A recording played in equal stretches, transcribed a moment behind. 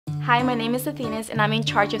Hi, my name is Athenas and I'm in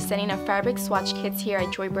charge of sending our fabric swatch kits here at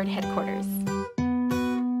Joybird headquarters.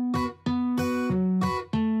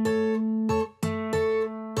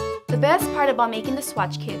 The best part about making the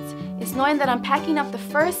swatch kits is knowing that I'm packing up the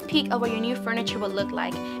first peek of what your new furniture will look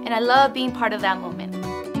like, and I love being part of that moment.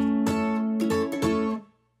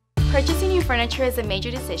 Purchasing new furniture is a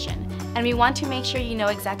major decision, and we want to make sure you know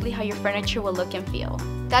exactly how your furniture will look and feel.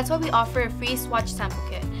 That's why we offer a free swatch sample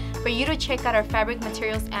kit for you to check out our fabric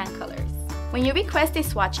materials and colors. When you request a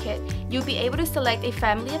swatch kit, you'll be able to select a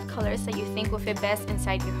family of colors that you think will fit best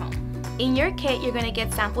inside your home. In your kit, you're going to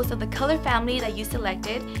get samples of the color family that you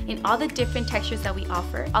selected in all the different textures that we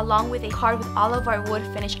offer, along with a card with all of our wood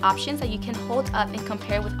finish options that you can hold up and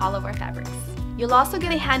compare with all of our fabrics. You'll also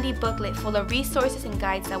get a handy booklet full of resources and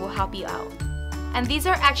guides that will help you out. And these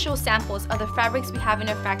are actual samples of the fabrics we have in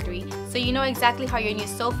our factory, so you know exactly how your new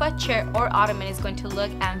sofa, chair, or ottoman is going to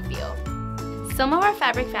look and feel. Some of our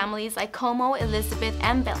fabric families like Como, Elizabeth,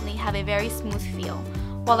 and Bentley have a very smooth feel,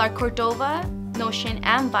 while our Cordova, Notion,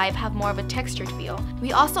 and Vibe have more of a textured feel.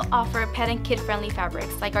 We also offer pet and kid-friendly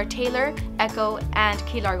fabrics like our Taylor, Echo, and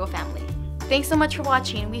Key Largo family. Thanks so much for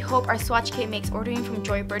watching. We hope our swatch kit makes ordering from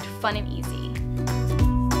Joybird fun and easy.